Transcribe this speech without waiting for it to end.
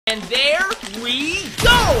And there we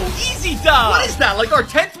go! Easy dub! What is that, like our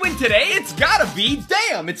 10th win today? It's gotta be.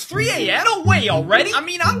 Damn, it's 3 a.m. No way already. I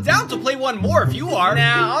mean, I'm down to play one more if you are.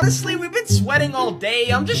 Nah, honestly, we've been sweating all day.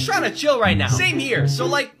 I'm just trying to chill right now. Same here. So,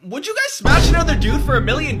 like, would you guys smash another dude for $1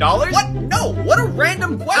 million? What? No, what a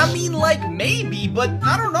random question. I mean, like, maybe, but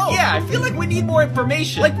I don't know. Yeah, I feel like we need more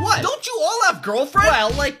information. Like what? Don't you all have girlfriends?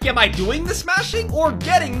 Well, like, am I doing the smashing or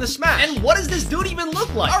getting the smash? And what does this dude even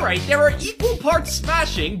look like? Alright, there are equal parts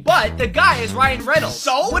smashing, but the guy is Ryan Reynolds.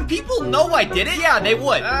 So, would people know I did it? Yeah, they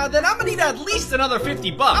would. Then I'm gonna need at least another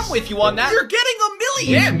 $50. I'm with you on that. You're getting $1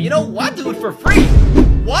 million. Damn, you know what? Do it for free.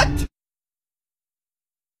 What?